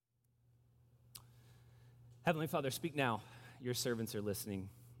Heavenly Father, speak now. Your servants are listening.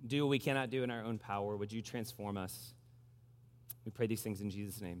 Do what we cannot do in our own power. Would you transform us? We pray these things in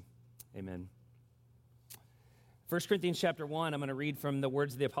Jesus' name. Amen. 1 Corinthians chapter 1, I'm going to read from the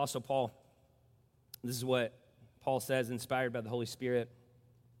words of the Apostle Paul. This is what Paul says, inspired by the Holy Spirit.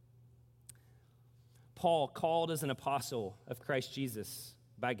 Paul, called as an apostle of Christ Jesus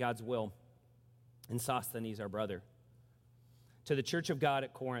by God's will, and Sosthenes, our brother, to the church of God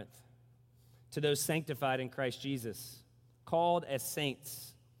at Corinth, to those sanctified in Christ Jesus, called as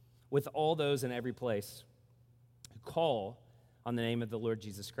saints with all those in every place who call on the name of the Lord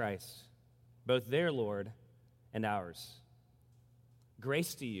Jesus Christ, both their Lord and ours.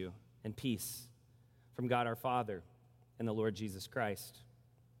 Grace to you and peace from God our Father and the Lord Jesus Christ.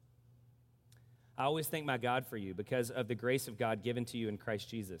 I always thank my God for you because of the grace of God given to you in Christ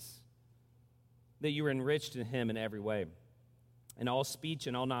Jesus, that you were enriched in him in every way, in all speech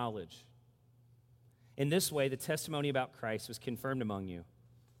and all knowledge. In this way, the testimony about Christ was confirmed among you,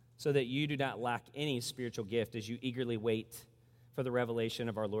 so that you do not lack any spiritual gift as you eagerly wait for the revelation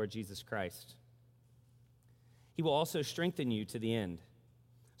of our Lord Jesus Christ. He will also strengthen you to the end,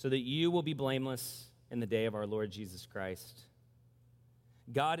 so that you will be blameless in the day of our Lord Jesus Christ.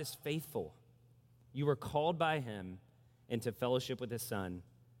 God is faithful. You were called by him into fellowship with his Son,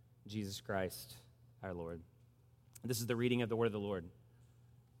 Jesus Christ, our Lord. This is the reading of the word of the Lord.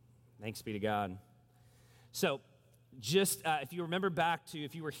 Thanks be to God. So, just if you remember back to,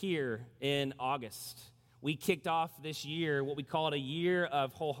 if you were here in August, we kicked off this year what we called a year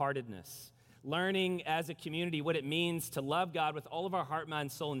of wholeheartedness, learning as a community what it means to love God with all of our heart,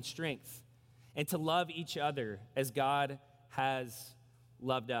 mind, soul, and strength, and to love each other as God has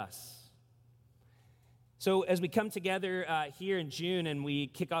loved us. So as we come together here in June and we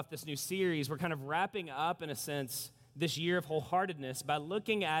kick off this new series, we're kind of wrapping up, in a sense, this year of wholeheartedness by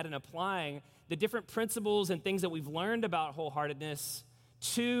looking at and applying the different principles and things that we've learned about wholeheartedness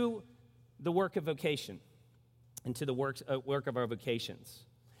to the work of vocation and to the work of our vocations.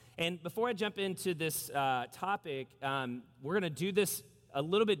 And before I jump into this topic, we're going to do this a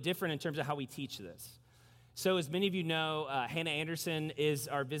little bit different in terms of how we teach this. So as many of you know, Hannah Anderson is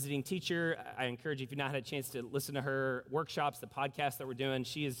our visiting teacher. I encourage you, if you've not had a chance to listen to her workshops, the podcast that we're doing,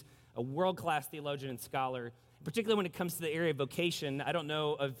 she is a world-class theologian and scholar, particularly when it comes to the area of vocation. I don't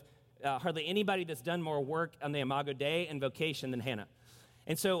know of hardly anybody that's done more work on the Imago Dei and vocation than Hannah.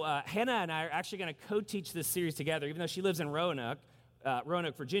 And so Hannah and I are actually going to co-teach this series together. Even though she lives in Roanoke,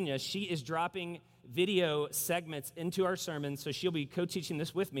 Virginia, she is dropping video segments into our sermons, so she'll be co-teaching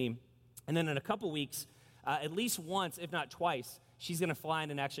this with me. And then in a couple weeks, at least once, if not twice, she's going to fly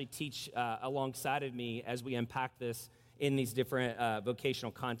in and actually teach alongside of me as we unpack this in these different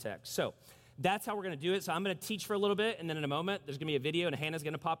vocational contexts. So that's how we're going to do it. So I'm going to teach for a little bit, and then in a moment, there's going to be a video, and Hannah's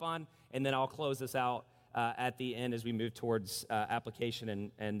going to pop on, and then I'll close this out at the end as we move towards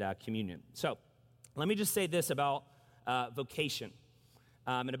application and communion. So let me just say this about vocation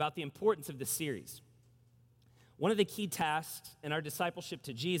and about the importance of this series. One of the key tasks in our discipleship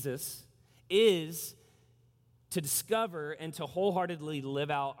to Jesus is to discover and to wholeheartedly live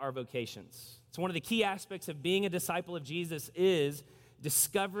out our vocations. So one of the key aspects of being a disciple of Jesus is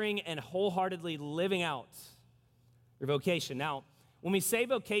discovering and wholeheartedly living out your vocation. Now, when we say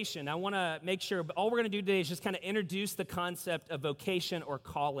vocation, I want to make sure, all we're going to do today is just kind of introduce the concept of vocation or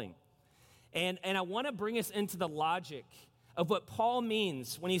calling. And I want to bring us into the logic of what Paul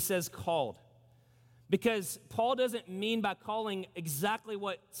means when he says called. Because Paul doesn't mean by calling exactly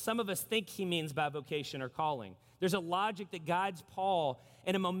what some of us think he means by vocation or calling. There's a logic that guides Paul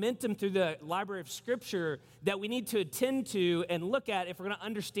and a momentum through the library of Scripture that we need to attend to and look at if we're going to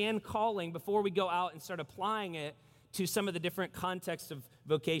understand calling before we go out and start applying it to some of the different contexts of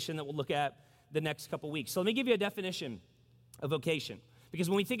vocation that we'll look at the next couple weeks. So let me give you a definition of vocation. Because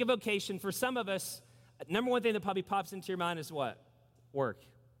when we think of vocation, for some of us, number one thing that probably pops into your mind is what? Work.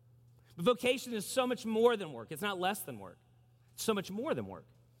 But vocation is so much more than work. It's not less than work. It's so much more than work.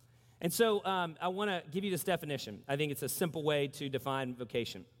 And so I want to give you this definition. I think it's a simple way to define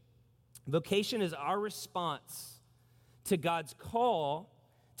vocation. Vocation is our response to God's call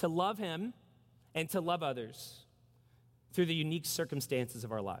to love him and to love others through the unique circumstances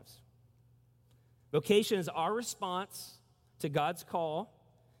of our lives. Vocation is our response to God's call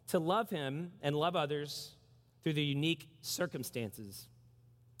to love him and love others through the unique circumstances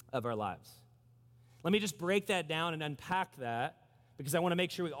of our lives. Let me just break that down and unpack that, because I want to make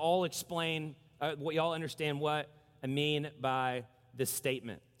sure we all explain, we all understand what I mean by this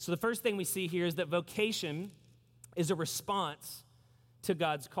statement. So the first thing we see here is that vocation is a response to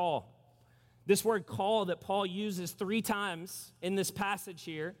God's call. This word call that Paul uses 3 times in this passage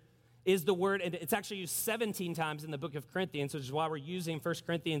here is the word, and it's actually used 17 times in the book of Corinthians, which is why we're using 1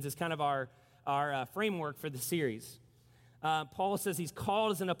 Corinthians as kind of our framework for the series. Paul says he's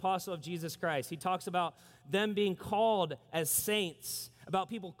called as an apostle of Jesus Christ. He talks about them being called as saints, about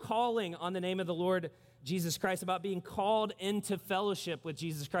people calling on the name of the Lord Jesus Christ, about being called into fellowship with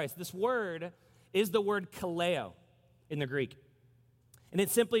Jesus Christ. This word is the word kaleo in the Greek. And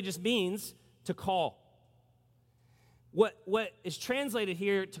it simply just means to call. What is translated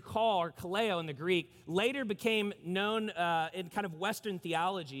here to call, or kaleo in the Greek, later became known in kind of Western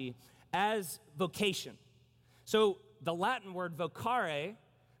theology as vocation. So the Latin word vocare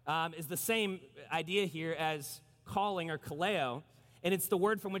is the same idea here as calling or kaleo, and it's the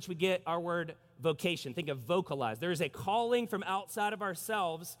word from which we get our word vocation. Think of vocalize. There is a calling from outside of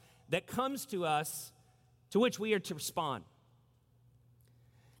ourselves that comes to us, to which we are to respond.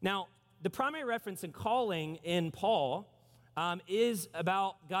 Now, the primary reference in calling in Paul is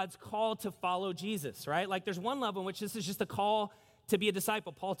about God's call to follow Jesus, right? Like there's one level in which this is just a call to be a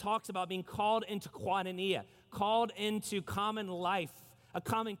disciple. Paul talks about being called into koinonia, called into common life, a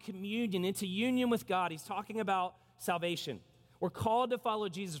common communion, into union with God. He's talking about salvation. We're called to follow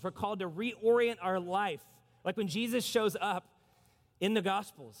Jesus. We're called to reorient our life. Like when Jesus shows up in the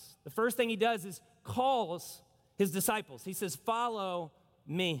Gospels, the first thing he does is calls his disciples. He says, follow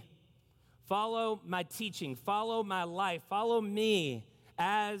me. Follow my teaching. Follow my life. Follow me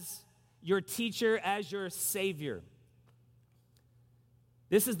as your teacher, as your Savior.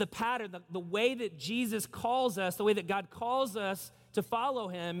 This is the pattern. The way that Jesus calls us, the way that God calls us to follow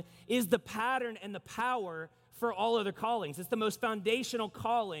him is the pattern and the power for all other callings. It's the most foundational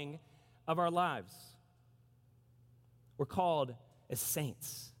calling of our lives. We're called as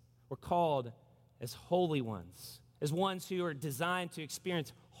saints. We're called as holy ones, as ones who are designed to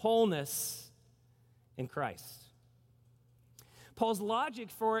experience wholeness in Christ. Paul's logic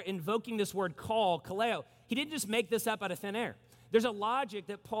for invoking this word call, kaleo, he didn't just make this up out of thin air. There's a logic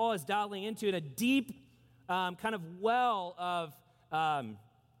that Paul is dialing into in a deep kind of well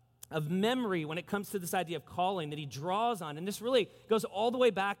of memory when it comes to this idea of calling that he draws on. And this really goes all the way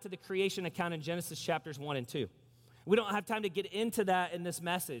back to the creation account in Genesis chapters 1 and 2. We don't have time to get into that in this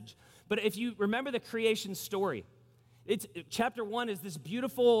message. But if you remember the creation story, chapter 1 is this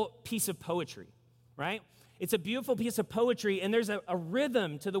beautiful piece of poetry, right? It's a beautiful piece of poetry, and there's a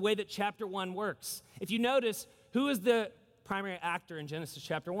rhythm to the way that chapter 1 works. If you notice, who is the primary actor in Genesis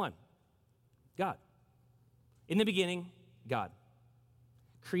chapter 1? God. In the beginning, God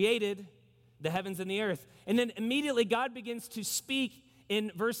created the heavens and the earth. And then immediately God begins to speak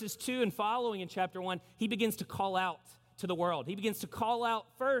in verses 2 and following in chapter 1. He begins to call out to the world. He begins to call out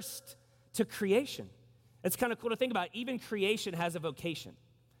first to creation. It's kind of cool to think about. Even creation has a vocation.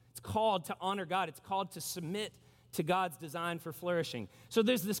 It's called to honor God. It's called to submit to God's design for flourishing. So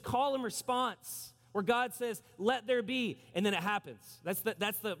there's this call and response where God says, let there be, and then it happens. That's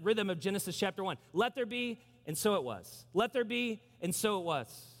the rhythm of Genesis chapter 1. Let there be, and so it was. Let there be, and so it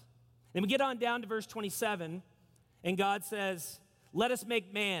was. Then we get on down to verse 27, and God says, let us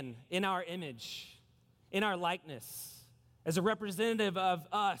make man in our image, in our likeness, as a representative of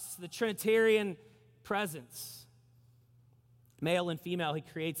us, the Trinitarian presence. Male and female, he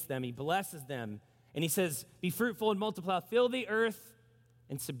creates them, he blesses them, and he says, be fruitful and multiply, fill the earth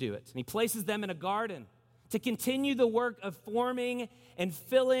and subdue it. And he places them in a garden to continue the work of forming and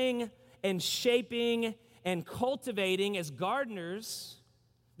filling and shaping and cultivating as gardeners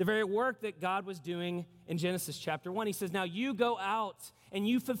the very work that God was doing in Genesis chapter 1. He says, now you go out and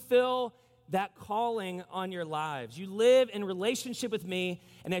you fulfill that calling on your lives. You live in relationship with me,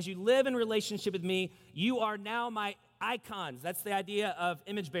 and as you live in relationship with me, you are now my icons. That's the idea of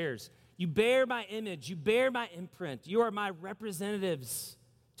image bearers. You bear my image. You bear my imprint. You are my representatives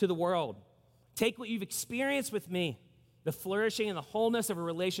to the world. Take what you've experienced with me, the flourishing and the wholeness of a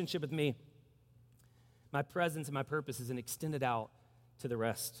relationship with me. My presence and my purpose is extended out to the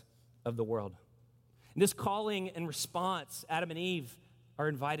rest of the world. And this calling and response, Adam and Eve are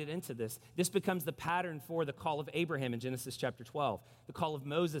invited into this. This becomes the pattern for the call of Abraham in Genesis chapter 12, the call of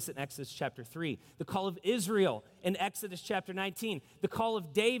Moses in Exodus chapter 3, the call of Israel in Exodus chapter 19, the call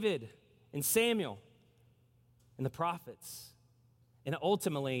of David and Samuel and the prophets, and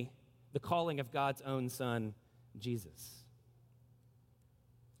ultimately the calling of God's own son, Jesus.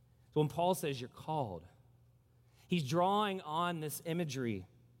 So when Paul says you're called, he's drawing on this imagery.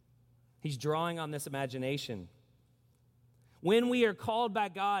 He's drawing on this imagination. When we are called by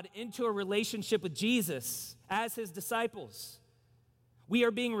God into a relationship with Jesus as his disciples, we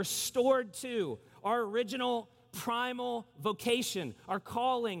are being restored to our original primal vocation, our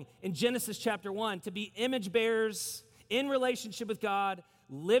calling in Genesis chapter 1, to be image bearers in relationship with God,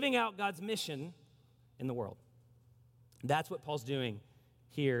 living out God's mission in the world. That's what Paul's doing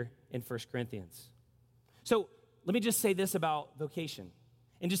here in 1 Corinthians. So let me just say this about vocation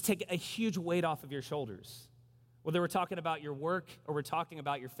and just take a huge weight off of your shoulders. Whether we're talking about your work or we're talking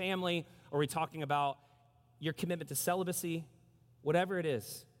about your family or we're talking about your commitment to celibacy, whatever it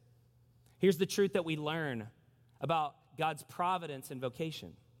is, here's the truth that we learn about God's providence and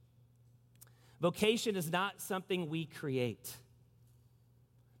vocation. Vocation is not something we create,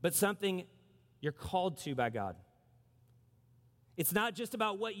 but something you're called to by God. It's not just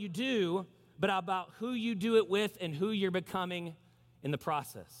about what you do, but about who you do it with and who you're becoming in the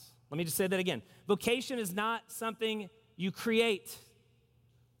process. Let me just say that again. Vocation is not something you create.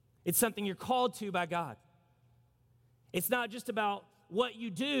 It's something you're called to by God. It's not just about what you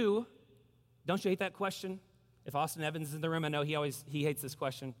do. Don't you hate that question? If Austin Evans is in the room, I know he hates this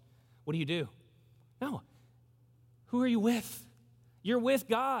question. What do you do? No. Who are you with? You're with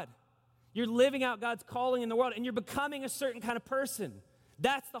God. You're living out God's calling in the world, and you're becoming a certain kind of person.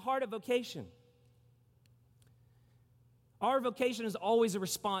 That's the heart of vocation. Our vocation is always a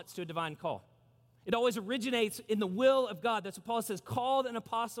response to a divine call. It always originates in the will of God. That's what Paul says, called an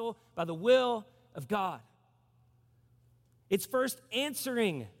apostle by the will of God. It's first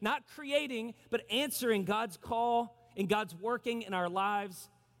answering, not creating, but answering God's call and God's working in our lives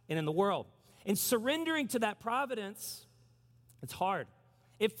and in the world. And surrendering to that providence, it's hard.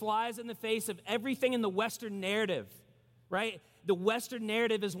 It flies in the face of everything in the Western narrative, right? The Western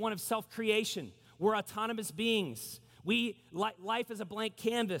narrative is one of self-creation. We're autonomous beings. Life is a blank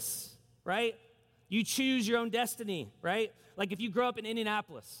canvas, right? You choose your own destiny, right? Like if you grow up in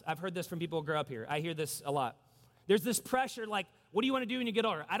Indianapolis, I've heard this from people who grow up here. I hear this a lot. There's this pressure like, what do you want to do when you get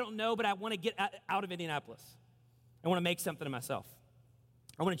older? I don't know, but I want to get out of Indianapolis. I want to make something of myself.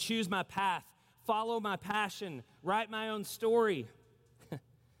 I want to choose my path, follow my passion, write my own story.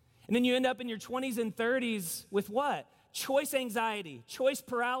 And then you end up in your 20s and 30s with what? Choice anxiety, choice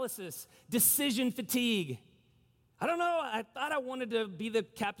paralysis, decision fatigue. I don't know, I thought I wanted to be the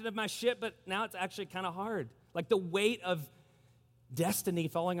captain of my ship, but now it's actually kind of hard. Like the weight of destiny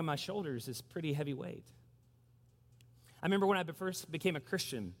falling on my shoulders is pretty heavy weight. I remember when I first became a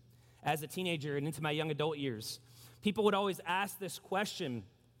Christian as a teenager and into my young adult years, people would always ask this question,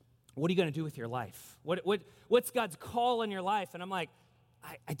 what are you going to do with your life? What's God's call in your life? And I'm like,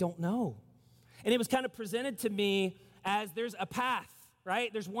 I don't know. And it was kind of presented to me as there's a path,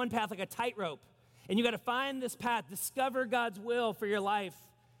 right? There's one path, like a tightrope. And you got to find this path, discover God's will for your life.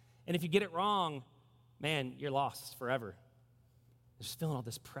 And if you get it wrong, man, you're lost forever. There's feeling all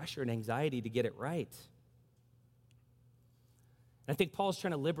this pressure and anxiety to get it right. And I think Paul's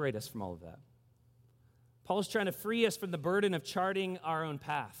trying to liberate us from all of that. Paul's trying to free us from the burden of charting our own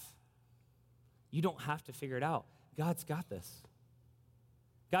path. You don't have to figure it out. God's got this.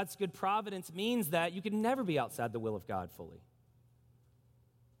 God's good providence means that you can never be outside the will of God fully.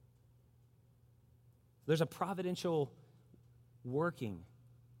 There's a providential working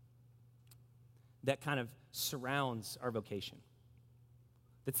that kind of surrounds our vocation.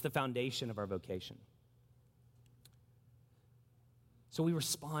 That's the foundation of our vocation. So we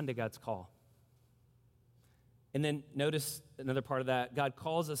respond to God's call. And then notice another part of that. God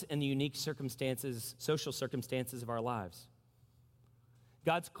calls us in the unique circumstances, social circumstances of our lives.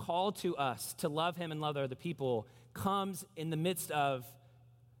 God's call to us to love him and love other people comes in the midst of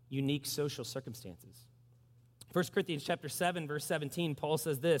unique social circumstances. 1 Corinthians chapter 7, verse 17, Paul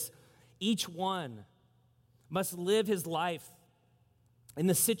says this, each one must live his life in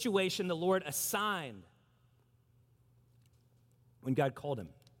the situation the Lord assigned when God called him.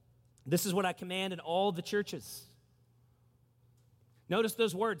 This is what I command in all the churches. Notice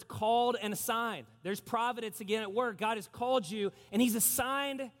those words, called and assigned. There's providence again at work. God has called you, and he's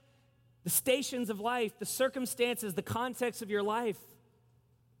assigned the stations of life, the circumstances, the context of your life.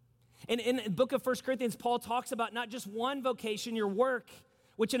 And in the book of 1 Corinthians, Paul talks about not just one vocation, your work,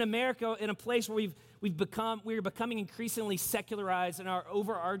 which in America, in a place where we're becoming increasingly secularized in our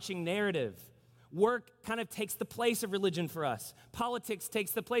overarching narrative. Work kind of takes the place of religion for us. Politics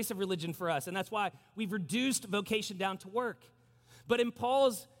takes the place of religion for us. And that's why we've reduced vocation down to work. But in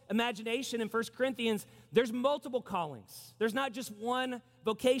Paul's imagination in 1 Corinthians, there's multiple callings. There's not just one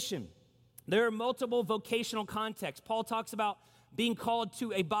vocation. There are multiple vocational contexts. Paul talks about being called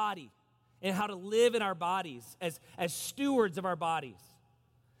to a body and how to live in our bodies as stewards of our bodies.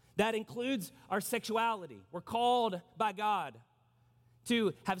 That includes our sexuality. We're called by God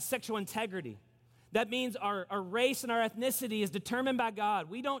to have sexual integrity. That means our race and our ethnicity is determined by God.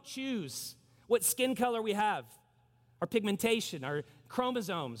 We don't choose what skin color we have, our pigmentation, our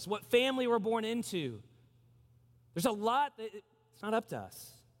chromosomes, what family we're born into. There's a lot, It's not up to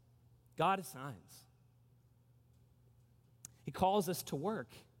us. God assigns. He calls us to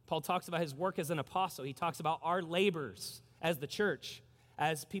work. Paul talks about his work as an apostle. He talks about our labors as the church,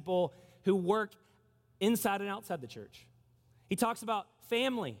 as people who work inside and outside the church. He talks about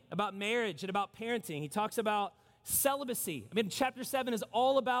family, about marriage, and about parenting. He talks about celibacy. I mean, chapter 7 is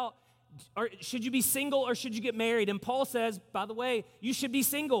all about, should you be single or should you get married? And Paul says, by the way, you should be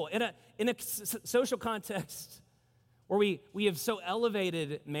single in a social context where we have so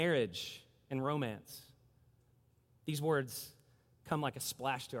elevated marriage and romance. These words come like a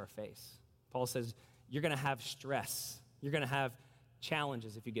splash to our face. Paul says, you're going to have stress. You're going to have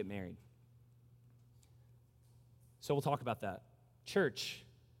challenges if you get married. So we'll talk about that. Church,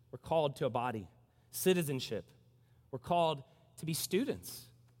 we're called to a body. Citizenship, we're called to be students.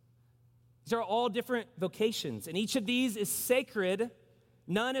 These are all different vocations, and each of these is sacred.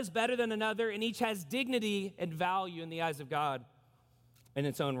 None is better than another, and each has dignity and value in the eyes of God in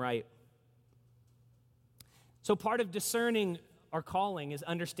its own right. So part of discerning our calling is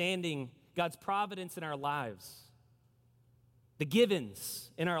understanding God's providence in our lives, the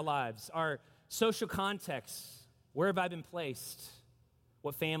givens in our lives, our social context. Where have I been placed?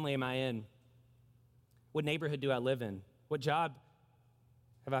 What family am I in? What neighborhood do I live in? What job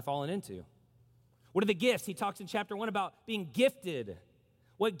have I fallen into? What are the gifts? He talks in chapter 1 about being gifted.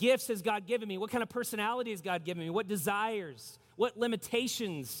 What gifts has God given me? What kind of personality has God given me? What desires? What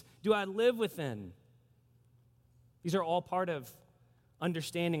limitations do I live within? These are all part of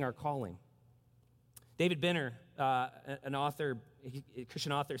understanding our calling. David Benner, an author, a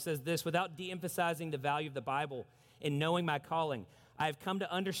Christian author, says this: without de-emphasizing the value of the Bible in knowing my calling, I have come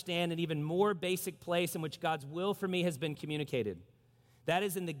to understand an even more basic place in which God's will for me has been communicated. That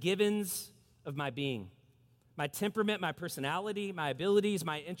is in the givens of my being. My temperament, my personality, my abilities,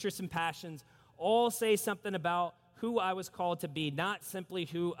 my interests and passions all say something about who I was called to be, not simply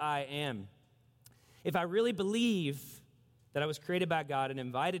who I am. If I really believe that I was created by God and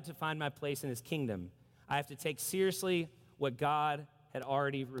invited to find my place in his kingdom, I have to take seriously what God had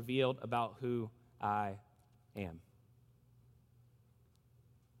already revealed about who I am.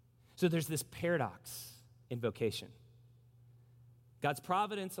 So there's this paradox in vocation. God's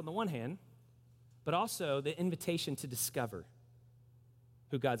providence on the one hand, but also the invitation to discover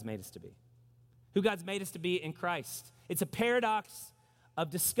who God's made us to be. Who God's made us to be in Christ. It's a paradox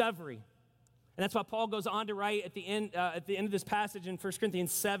of discovery. And that's why Paul goes on to write at the end of this passage in 1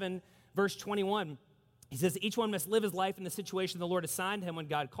 Corinthians 7, verse 21. He says, each one must live his life in the situation the Lord assigned him when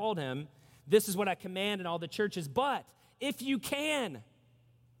God called him. This is what I command in all the churches. But if you can,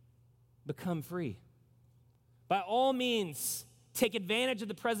 become free. By all means, take advantage of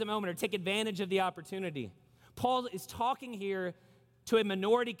the present moment or take advantage of the opportunity. Paul is talking here to a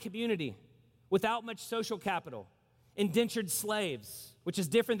minority community without much social capital, indentured slaves, which is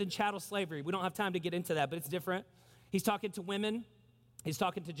different than chattel slavery. We don't have time to get into that, but it's different. He's talking to women. He's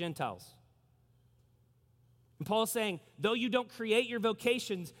talking to Gentiles. And Paul's saying, though you don't create your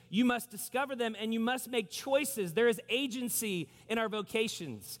vocations, you must discover them and you must make choices. There is agency in our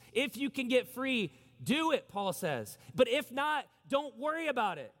vocations. If you can get free, do it, Paul says. But if not, don't worry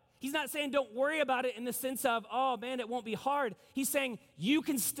about it. He's not saying don't worry about it in the sense of, oh man, it won't be hard. He's saying you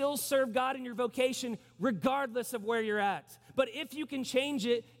can still serve God in your vocation regardless of where you're at. But if you can change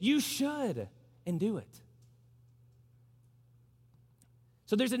it, you should, and do it.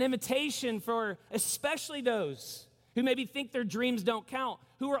 So there's an invitation for especially those who maybe think their dreams don't count,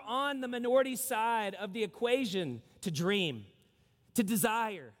 who are on the minority side of the equation, to dream, to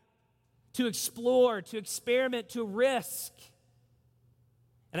desire, to explore, to experiment, to risk.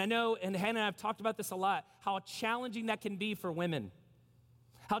 And I know, and Hannah and I have talked about this a lot, how challenging that can be for women,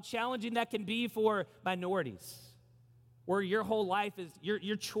 how challenging that can be for minorities, where your whole life is,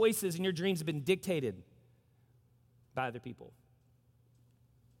 your choices and your dreams have been dictated by other people.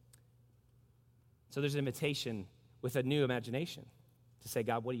 So there's an invitation with a new imagination to say,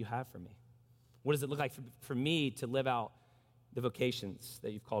 God, what do you have for me? What does it look like for me to live out the vocations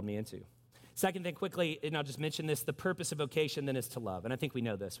that you've called me into? Second thing, quickly, and I'll just mention this, the purpose of vocation then is to love. And I think we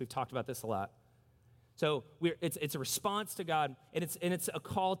know this. We've talked about this a lot. So it's a response to God, and it's a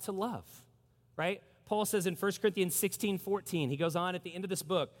call to love, right? Paul says in 1 Corinthians 16:14, he goes on at the end of this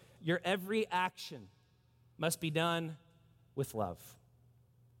book, your every action must be done with love.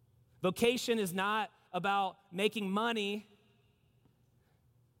 Vocation is not about making money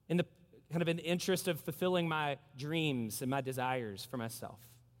in the interest of fulfilling my dreams and my desires for myself.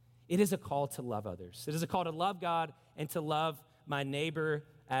 It is a call to love others. It is a call to love God and to love my neighbor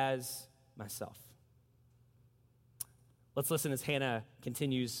as myself. Let's listen as Hannah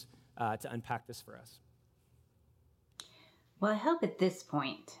continues to unpack this for us. Well, I hope at this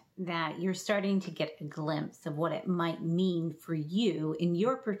point that you're starting to get a glimpse of what it might mean for you in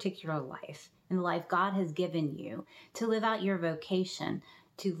your particular life, in the life God has given you, to live out your vocation,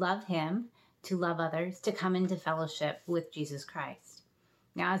 to love Him, to love others, to come into fellowship with Jesus Christ.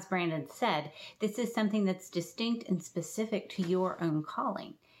 Now, as Brandon said, this is something that's distinct and specific to your own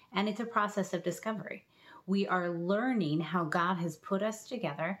calling, and it's a process of discovery. We are learning how God has put us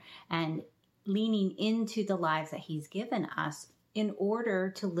together and leaning into the lives that He's given us in order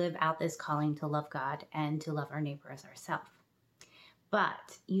to live out this calling to love God and to love our neighbor as ourselves.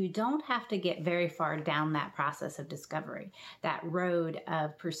 But you don't have to get very far down that process of discovery, that road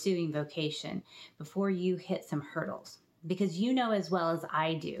of pursuing vocation, before you hit some hurdles. Because you know as well as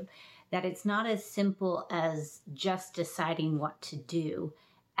I do that it's not as simple as just deciding what to do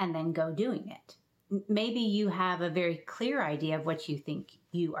and then go doing it. Maybe you have a very clear idea of what you think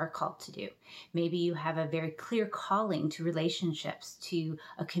you are called to do. Maybe you have a very clear calling to relationships, to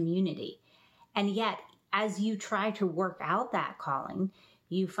a community. And yet, as you try to work out that calling,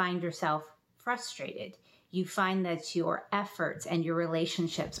 you find yourself frustrated. You find that your efforts and your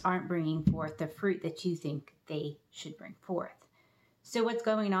relationships aren't bringing forth the fruit that you think they should bring forth. So what's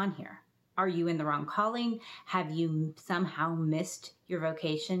going on here? Are you in the wrong calling? Have you somehow missed your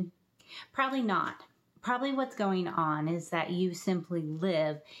vocation? Probably not. Probably what's going on is that you simply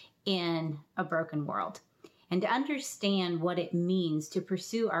live in a broken world. And to understand what it means to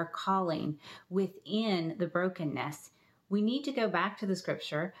pursue our calling within the brokenness, we need to go back to the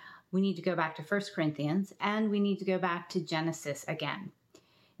scripture, we need to go back to 1 Corinthians, and we need to go back to Genesis again.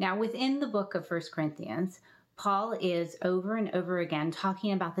 Now, within the book of 1 Corinthians, Paul is over and over again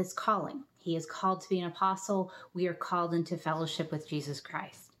talking about this calling. He is called to be an apostle. We are called into fellowship with Jesus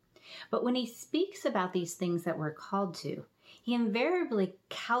Christ. But when he speaks about these things that we're called to, he invariably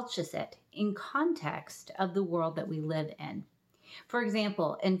couches it in context of the world that we live in. For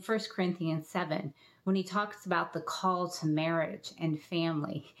example, in 1 Corinthians 7, when he talks about the call to marriage and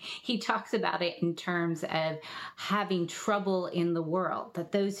family, he talks about it in terms of having trouble in the world,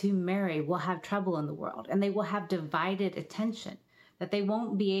 that those who marry will have trouble in the world, and they will have divided attention, that they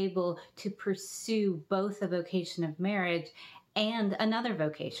won't be able to pursue both the vocation of marriage and another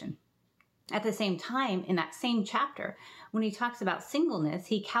vocation. At the same time, in that same chapter, when he talks about singleness,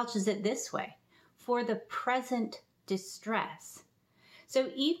 he couches it this way: for the present distress. So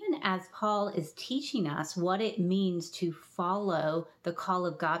even as Paul is teaching us what it means to follow the call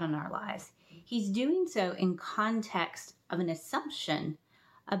of God in our lives, he's doing so in context of an assumption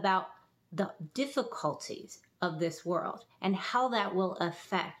about the difficulties of this world and how that will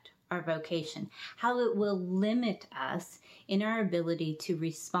affect our vocation, how it will limit us in our ability to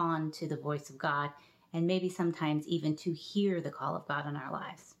respond to the voice of God, and maybe sometimes even to hear the call of God in our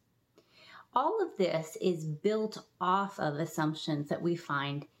lives. All of this is built off of assumptions that we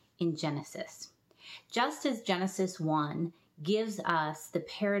find in Genesis. Just as Genesis 1 gives us the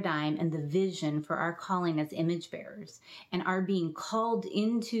paradigm and the vision for our calling as image bearers and our being called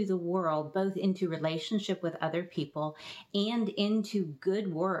into the world, both into relationship with other people and into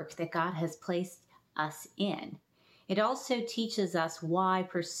good work that God has placed us in. It also teaches us why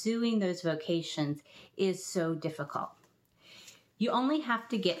pursuing those vocations is so difficult. You only have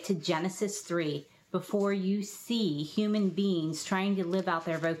to get to Genesis 3 before you see human beings trying to live out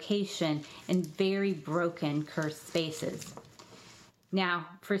their vocation in very broken, cursed spaces. Now,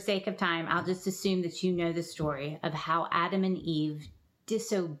 for sake of time, I'll just assume that you know the story of how Adam and Eve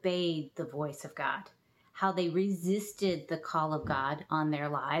disobeyed the voice of God, how they resisted the call of God on their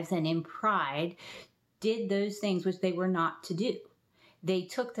lives, and in pride did those things which they were not to do. They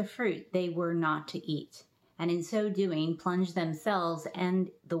took the fruit they were not to eat, and in so doing plunged themselves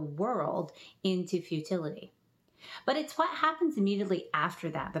and the world into futility. But it's what happens immediately after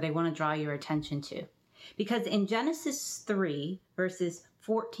that I want to draw your attention to. Because in Genesis 3, verses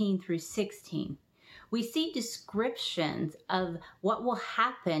 14 through 16, we see descriptions of what will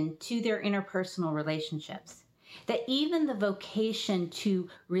happen to their interpersonal relationships. That even the vocation to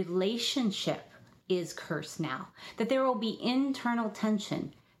relationship is cursed now. That there will be internal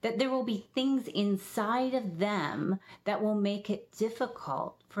tension. That there will be things inside of them that will make it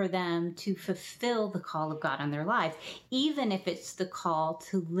difficult for them to fulfill the call of God on their lives, even if it's the call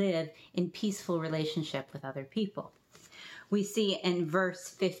to live in peaceful relationship with other people. We see in verse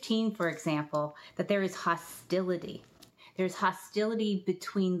 15, for example, that there is hostility. There's hostility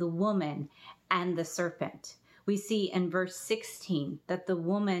between the woman and the serpent. We see in verse 16 that the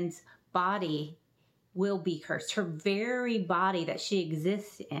woman's body will be cursed. Her very body that she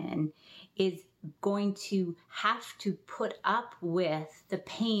exists in is going to have to put up with the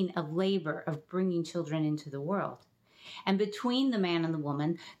pain of labor of bringing children into the world. And between the man and the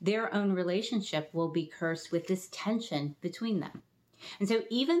woman, their own relationship will be cursed with this tension between them. And so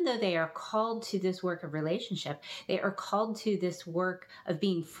even though they are called to this work of relationship, they are called to this work of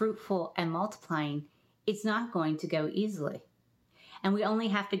being fruitful and multiplying, it's not going to go easily. And we only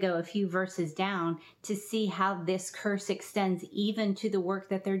have to go a few verses down to see how this curse extends even to the work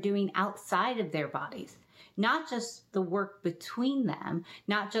that they're doing outside of their bodies. Not just the work between them,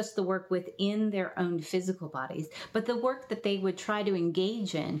 not just the work within their own physical bodies, but the work that they would try to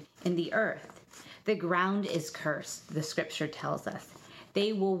engage in the earth. The ground is cursed, the scripture tells us.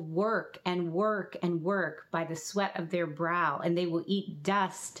 They will work and work and work by the sweat of their brow, and they will eat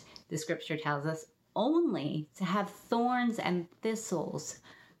dust, the scripture tells us, only to have thorns and thistles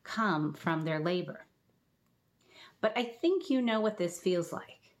come from their labor. But I think you know what this feels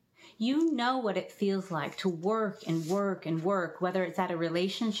like. You know what it feels like to work and work and work, whether it's at a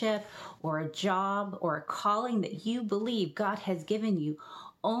relationship or a job or a calling that you believe God has given you,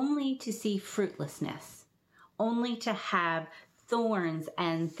 only to see fruitlessness, only to have thorns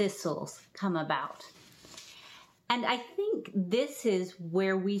and thistles come about. And I think this is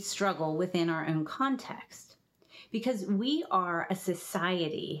where we struggle within our own context, because we are a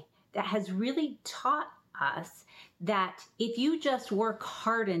society that has really taught us that if you just work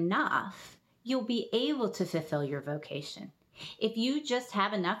hard enough, you'll be able to fulfill your vocation. If you just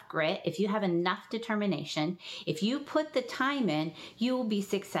have enough grit, if you have enough determination, if you put the time in, you will be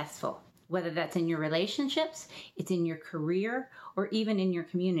successful. Whether that's in your relationships, it's in your career, or even in your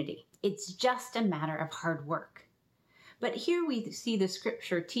community. It's just a matter of hard work. But here we see the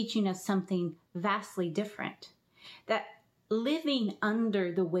scripture teaching us something vastly different. That living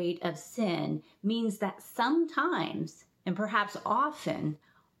under the weight of sin means that sometimes, and perhaps often,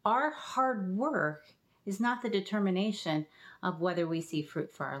 our hard work is not the determination of whether we see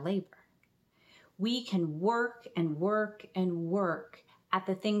fruit for our labor. We can work and work and work at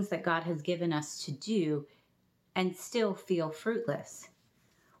the things that God has given us to do and still feel fruitless.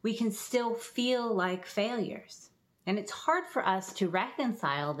 We can still feel like failures. And it's hard for us to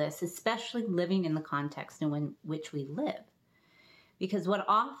reconcile this, especially living in the context in which we live. Because what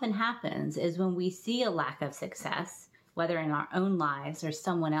often happens is when we see a lack of success, whether in our own lives or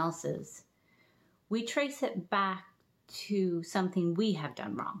someone else's, we trace it back to something we have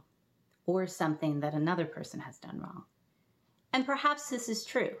done wrong or something that another person has done wrong. And perhaps this is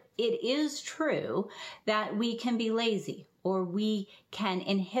true. It is true that we can be lazy or we can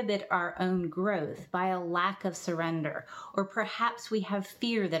inhibit our own growth by a lack of surrender, or perhaps we have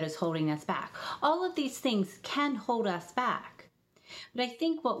fear that is holding us back. All of these things can hold us back. But I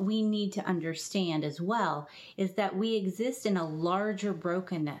think what we need to understand as well is that we exist in a larger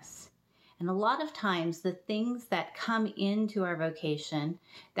brokenness. And a lot of times the things that come into our vocation,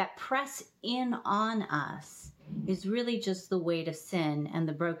 that press in on us, is really just the weight of sin and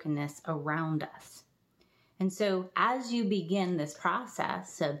the brokenness around us. And so as you begin this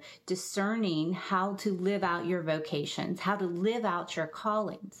process of discerning how to live out your vocations, how to live out your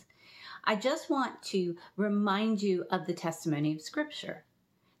callings, I just want to remind you of the testimony of Scripture,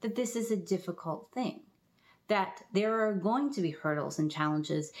 that this is a difficult thing, that there are going to be hurdles and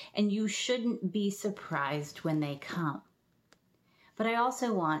challenges, and you shouldn't be surprised when they come. But I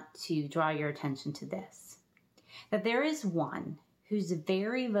also want to draw your attention to this, that there is one whose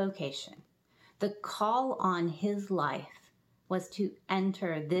very vocation, the call on his life, was to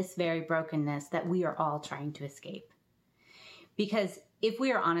enter this very brokenness that we are all trying to escape. Because if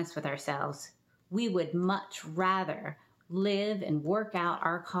we are honest with ourselves, we would much rather live and work out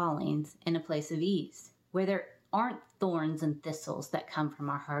our callings in a place of ease, where there aren't thorns and thistles that come from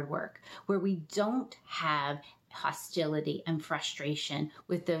our hard work, where we don't have hostility and frustration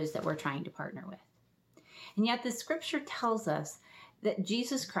with those that we're trying to partner with. And yet the scripture tells us that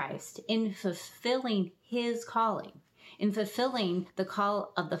Jesus Christ, in fulfilling his calling, in fulfilling the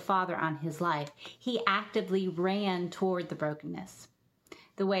call of the Father on his life, he actively ran toward the brokenness.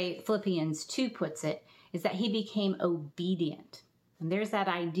 The way Philippians 2 puts it is that he became obedient. And there's that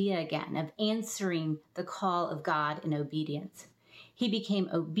idea again of answering the call of God in obedience. He became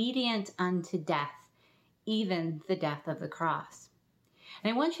obedient unto death, even the death of the cross.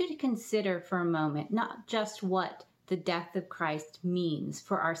 And I want you to consider for a moment not just what the death of Christ means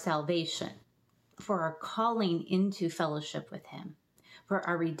for our salvation, for our calling into fellowship with him, for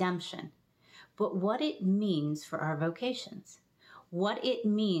our redemption, but what it means for our vocations, what it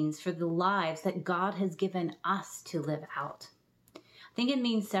means for the lives that God has given us to live out. I think it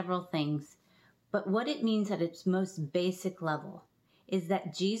means several things, but what it means at its most basic level is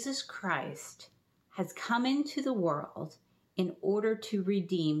that Jesus Christ has come into the world in order to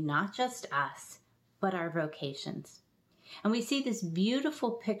redeem not just us, but our vocations. And we see this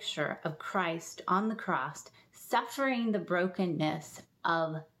beautiful picture of Christ on the cross, suffering the brokenness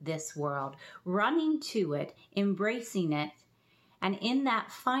of this world, running to it, embracing it, and in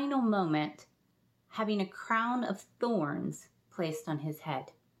that final moment, having a crown of thorns placed on his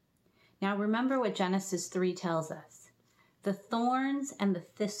head. Now remember what Genesis 3 tells us. The thorns and the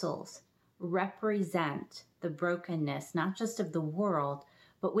thistles represent the brokenness, not just of the world,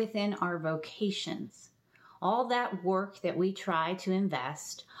 but within our vocations. All that work that we try to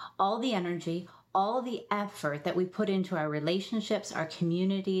invest, all the energy, all the effort that we put into our relationships, our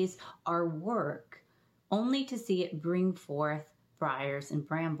communities, our work, only to see it bring forth briars and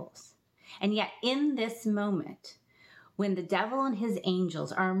brambles. And yet in this moment, when the devil and his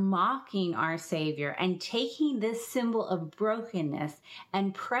angels are mocking our Savior and taking this symbol of brokenness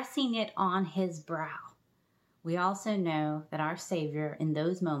and pressing it on his brow, we also know that our Savior in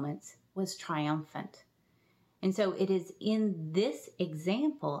those moments was triumphant. And so it is in this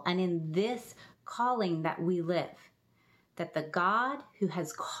example and in this calling that we live, that the God who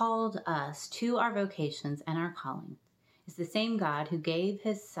has called us to our vocations and our calling is the same God who gave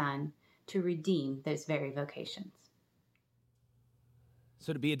his Son to redeem those very vocations.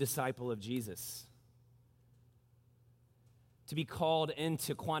 So to be a disciple of Jesus, to be called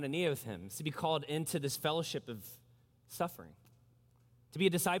into koinonia with him, to be called into this fellowship of suffering. To be a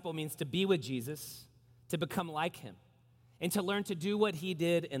disciple means to be with Jesus, to become like him, and to learn to do what he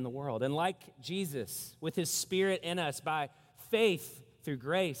did in the world. And like Jesus, with his Spirit in us by faith through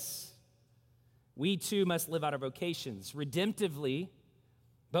grace, we too must live out our vocations redemptively,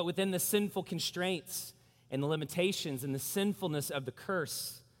 but within the sinful constraints and the limitations and the sinfulness of the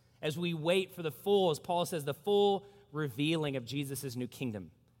curse as we wait for the full, as Paul says, the full revealing of Jesus' new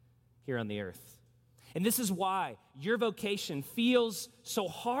kingdom here on the earth. And this is why your vocation feels so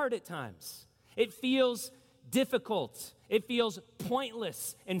hard at times. It feels difficult. It feels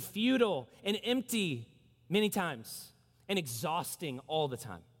pointless and futile and empty many times and exhausting all the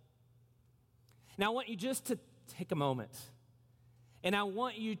time. Now, I want you just to take a moment and I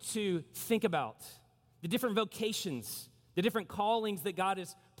want you to think about the different vocations, the different callings that God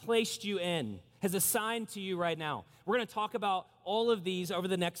has placed you in, has assigned to you right now. We're going to talk about all of these over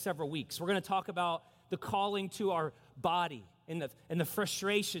the next several weeks. We're going to talk about the calling to our body and the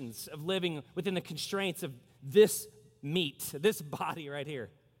frustrations of living within the constraints of this meat, this body right here,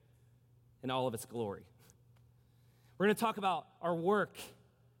 in all of its glory. We're going to talk about our work.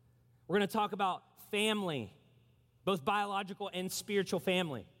 We're going to talk about family, both biological and spiritual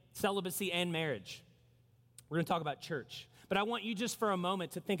family, celibacy and marriage. We're going to talk about church. But I want you just for a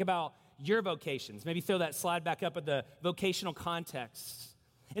moment to think about your vocations. Maybe throw that slide back up at the vocational context.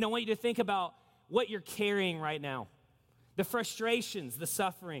 And I want you to think about what you're carrying right now. The frustrations, the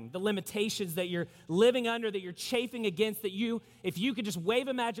suffering, the limitations that you're living under, that you're chafing against, that you, if you could just wave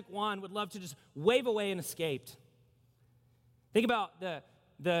a magic wand, would love to just wave away and escape. Think about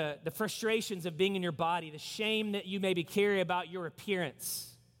the frustrations of being in your body, the shame that you maybe carry about your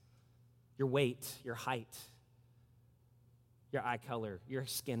appearance, your weight, your height, your eye color, your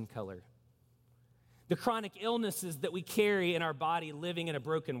skin color. The chronic illnesses that we carry in our body living in a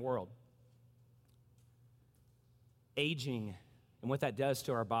broken world. Aging and what that does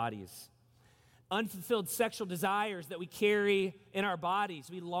to our bodies. Unfulfilled sexual desires that we carry in our bodies.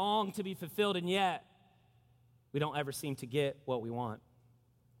 We long to be fulfilled, and yet we don't ever seem to get what we want.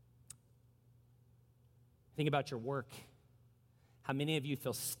 Think about your work. How many of you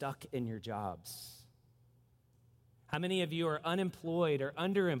feel stuck in your jobs? How many of you are unemployed or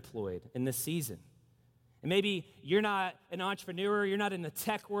underemployed in this season? And maybe you're not an entrepreneur, you're not in the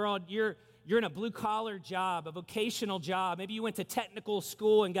tech world, you're in a blue-collar job, a vocational job. Maybe you went to technical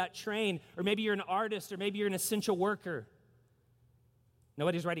school and got trained, or maybe you're an artist, or maybe you're an essential worker.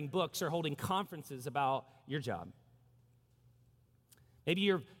 Nobody's writing books or holding conferences about your job. Maybe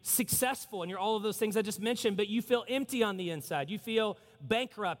you're successful and you're all of those things I just mentioned, but you feel empty on the inside. You feel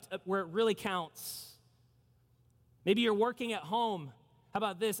bankrupt where it really counts. Maybe you're working at home. How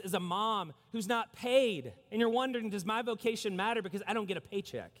about this? As a mom who's not paid, and you're wondering, does my vocation matter because I don't get a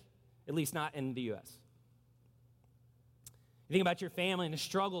paycheck? At least not in the U.S. You think about your family and the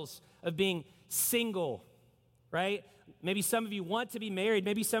struggles of being single, right? Maybe some of you want to be married,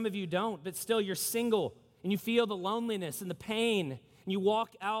 maybe some of you don't, but still you're single, and you feel the loneliness and the pain, and you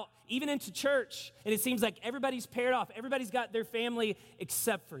walk out even into church, and it seems like everybody's paired off. Everybody's got their family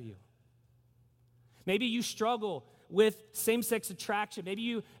except for you. Maybe you struggle with same-sex attraction. Maybe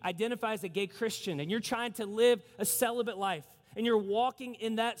you identify as a gay Christian, and you're trying to live a celibate life. And you're walking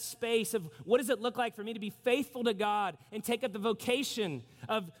in that space of what does it look like for me to be faithful to God and take up the vocation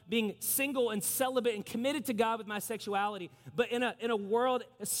of being single and celibate and committed to God with my sexuality. But in a world,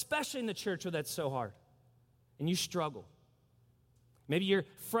 especially in the church, where that's so hard, and you struggle. Maybe you're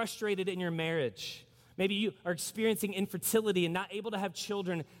frustrated in your marriage. Maybe you are experiencing infertility and not able to have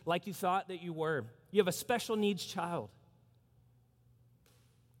children like you thought that you were. You have a special needs child.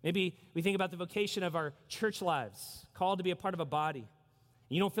 Maybe we think about the vocation of our church lives, called to be a part of a body.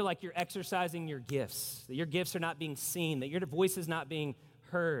 You don't feel like you're exercising your gifts, that your gifts are not being seen, that your voice is not being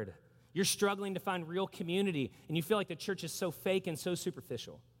heard. You're struggling to find real community, and you feel like the church is so fake and so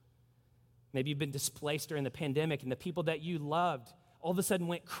superficial. Maybe you've been displaced during the pandemic, and the people that you loved all of a sudden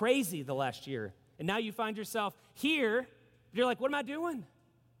went crazy the last year. And now you find yourself here. You're like, what am I doing?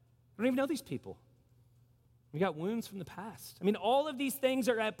 I don't even know these people. We got wounds from the past. I mean, all of these things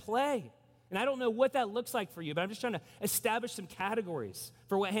are at play. And I don't know what that looks like for you, but I'm just trying to establish some categories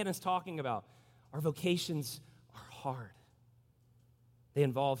for what Hannah's talking about. Our vocations are hard. They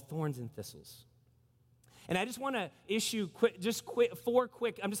involve thorns and thistles. And I just want to issue four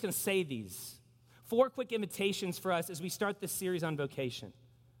quick, I'm just going to say these. 4 quick invitations for us as we start this series on vocation.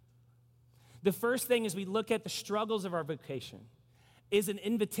 The first thing as we look at the struggles of our vocation is an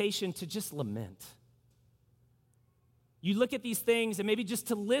invitation to just lament. You look at these things and maybe just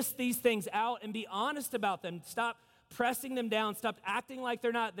to list these things out and be honest about them. Stop pressing them down. Stop acting like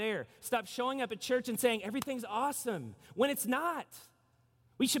they're not there. Stop showing up at church and saying everything's awesome when it's not.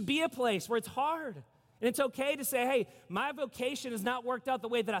 We should be a place where it's hard. And it's okay to say, hey, my vocation has not worked out the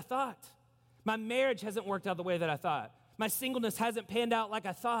way that I thought. My marriage hasn't worked out the way that I thought. My singleness hasn't panned out like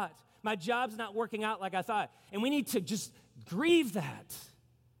I thought. My job's not working out like I thought. And we need to just grieve that.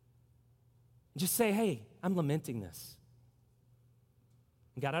 Just say, hey, I'm lamenting this.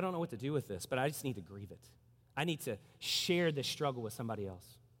 God, I don't know what to do with this, but I just need to grieve it. I need to share this struggle with somebody else.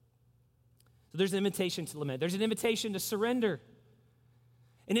 So there's an invitation to lament. There's an invitation to surrender.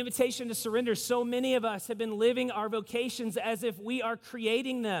 An invitation to surrender. So many of us have been living our vocations as if we are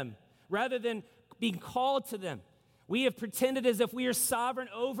creating them rather than being called to them. We have pretended as if we are sovereign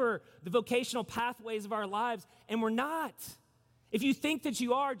over the vocational pathways of our lives, and we're not. If you think that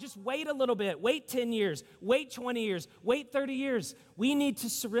you are, just wait a little bit. Wait 10 years. Wait 20 years. Wait 30 years. We need to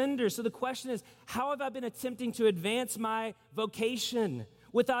surrender. So the question is, how have I been attempting to advance my vocation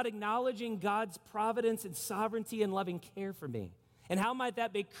without acknowledging God's providence and sovereignty and loving care for me? And how might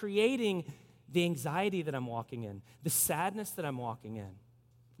that be creating the anxiety that I'm walking in, the sadness that I'm walking in,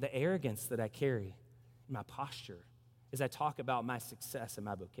 the arrogance that I carry, my posture as I talk about my success and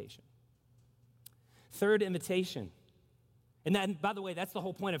my vocation? Third invitation. And that, by the way, that's the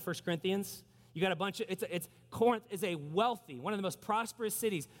whole point of 1 Corinthians. You got a bunch of, Corinth is a wealthy, one of the most prosperous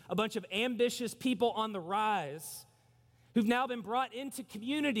cities, a bunch of ambitious people on the rise who've now been brought into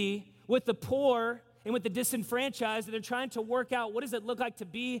community with the poor and with the disenfranchised, and they're trying to work out what does it look like to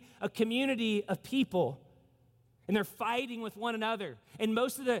be a community of people. And they're fighting with one another. And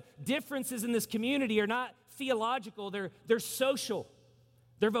most of the differences in this community are not theological, they're social,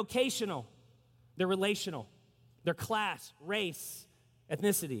 they're vocational, they're relational. Their class, race,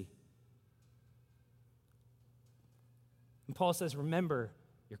 ethnicity. And Paul says, remember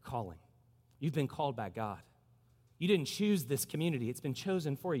your calling. You've been called by God. You didn't choose this community. It's been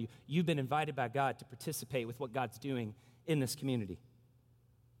chosen for you. You've been invited by God to participate with what God's doing in this community.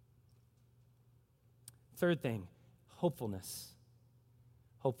 Third thing, hopefulness.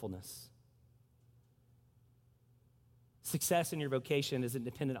 Hopefulness. Success in your vocation isn't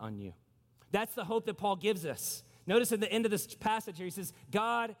dependent on you. That's the hope that Paul gives us. Notice at the end of this passage here, he says,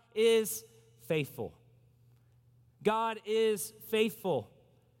 God is faithful. God is faithful.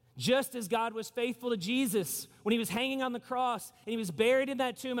 Just as God was faithful to Jesus when he was hanging on the cross and he was buried in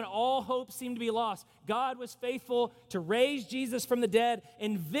that tomb and all hope seemed to be lost, God was faithful to raise Jesus from the dead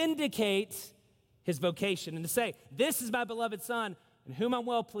and vindicate his vocation and to say, this is my beloved Son in whom I'm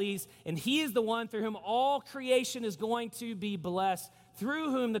well pleased, and he is the one through whom all creation is going to be blessed,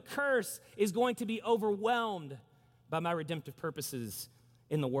 through whom the curse is going to be overwhelmed by my redemptive purposes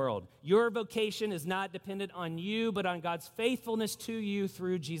in the world. Your vocation is not dependent on you, but on God's faithfulness to you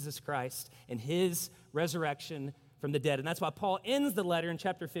through Jesus Christ and his resurrection from the dead. And that's why Paul ends the letter in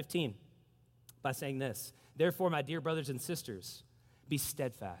chapter 15 by saying this, therefore, my dear brothers and sisters, be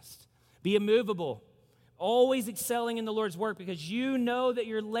steadfast, be immovable, always excelling in the Lord's work, because you know that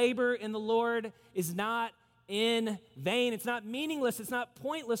your labor in the Lord is not in vain. It's not meaningless. It's not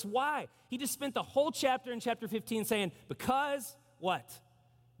pointless. Why? He just spent the whole chapter in chapter 15 saying, because what?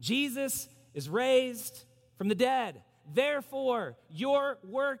 Jesus is raised from the dead. Therefore, your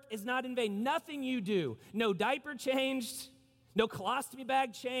work is not in vain. Nothing you do, no diaper changed, no colostomy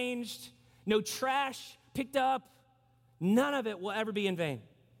bag changed, no trash picked up, None of it will ever be in vain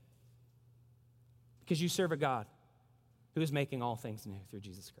because you serve a God who is making all things new through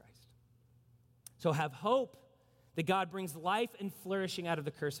Jesus Christ. So have hope that God brings life and flourishing out of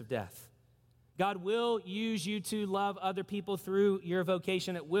the curse of death. God will use you to love other people through your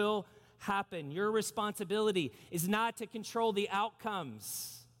vocation. It will happen. Your responsibility is not to control the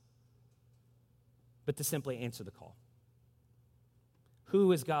outcomes, but to simply answer the call.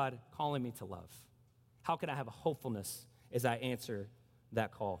 Who is God calling me to love? How can I have a hopefulness as I answer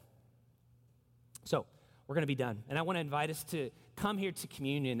that call? So, we're going to be done. And I want to invite us to come here to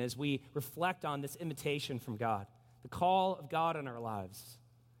communion as we reflect on this invitation from God, the call of God in our lives.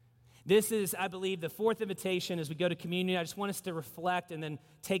 This is, I believe, the fourth invitation as we go to communion. I just want us to reflect and then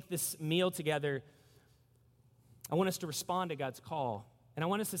take this meal together. I want us to respond to God's call. And I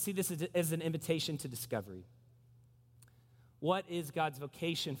want us to see this as an invitation to discovery. What is God's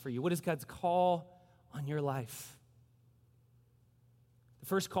vocation for you? What is God's call on your life? The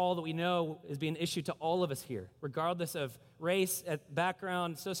first call that we know is being issued to all of us here, regardless of race,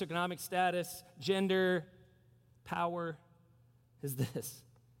 background, socioeconomic status, gender, power, is this.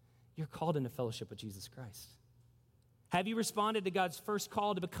 You're called into fellowship with Jesus Christ. Have you responded to God's first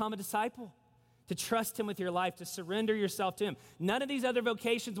call to become a disciple, to trust him with your life, to surrender yourself to him? None of these other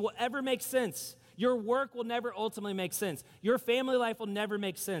vocations will ever make sense. Your work will never ultimately make sense. Your family life will never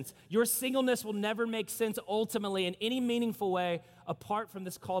make sense. Your singleness will never make sense ultimately in any meaningful way apart from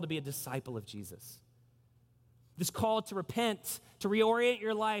this call to be a disciple of Jesus. This call to repent, to reorient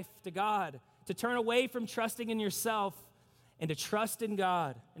your life to God, to turn away from trusting in yourself and to trust in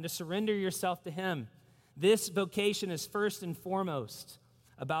God and to surrender yourself to him. This vocation is first and foremost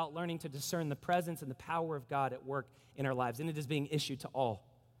about learning to discern the presence and the power of God at work in our lives. And it is being issued to all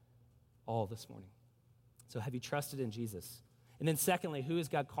this morning. So have you trusted in Jesus? And then secondly, who is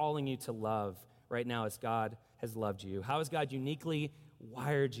God calling you to love right now as God has loved you? How has God uniquely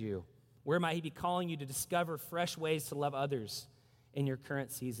wired you? Where might he be calling you to discover fresh ways to love others in your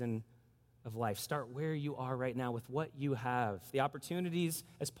current season of life? Start where you are right now with what you have. The opportunities,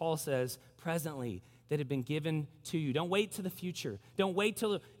 as Paul says, presently that have been given to you. Don't wait to the future. Don't wait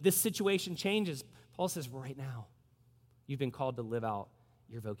till this situation changes. Paul says right now, you've been called to live out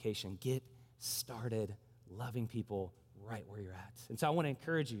your vocation. Get started loving people right where you're at. And so I want to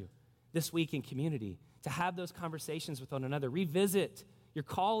encourage you this week in community to have those conversations with one another. Revisit your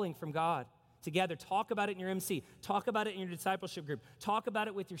calling from God together. Talk about it in your MC. Talk about it in your discipleship group. Talk about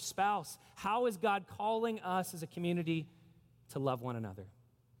it with your spouse. How is God calling us as a community to love one another,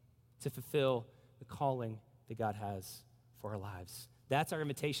 to fulfill the calling that God has for our lives? That's our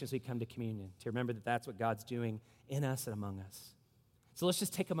invitation as we come to communion, to remember that that's what God's doing in us and among us. So let's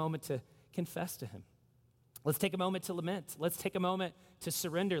just take a moment to confess to him. Let's take a moment to lament. Let's take a moment to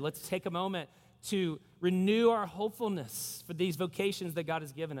surrender. Let's take a moment to renew our hopefulness for these vocations that God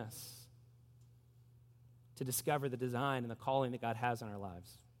has given us, to discover the design and the calling that God has on our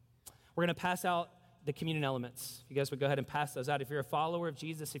lives. We're going to pass out the communion elements. If you guys would go ahead and pass those out. If you're a follower of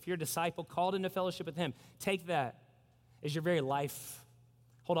Jesus, if you're a disciple called into fellowship with him, take that as your very life.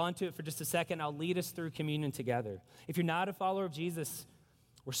 Hold on to it for just a second. I'll lead us through communion together. If you're not a follower of Jesus,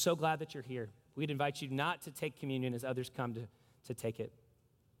 we're so glad that you're here. We'd invite you not to take communion as others come to take it.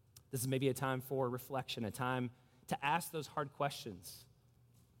 This is maybe a time for reflection, a time to ask those hard questions.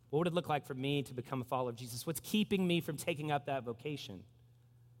 What would it look like for me to become a follower of Jesus? What's keeping me from taking up that vocation?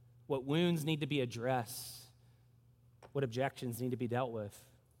 What wounds need to be addressed? What objections need to be dealt with?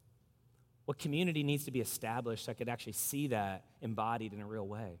 What community needs to be established so I could actually see that embodied in a real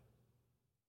way?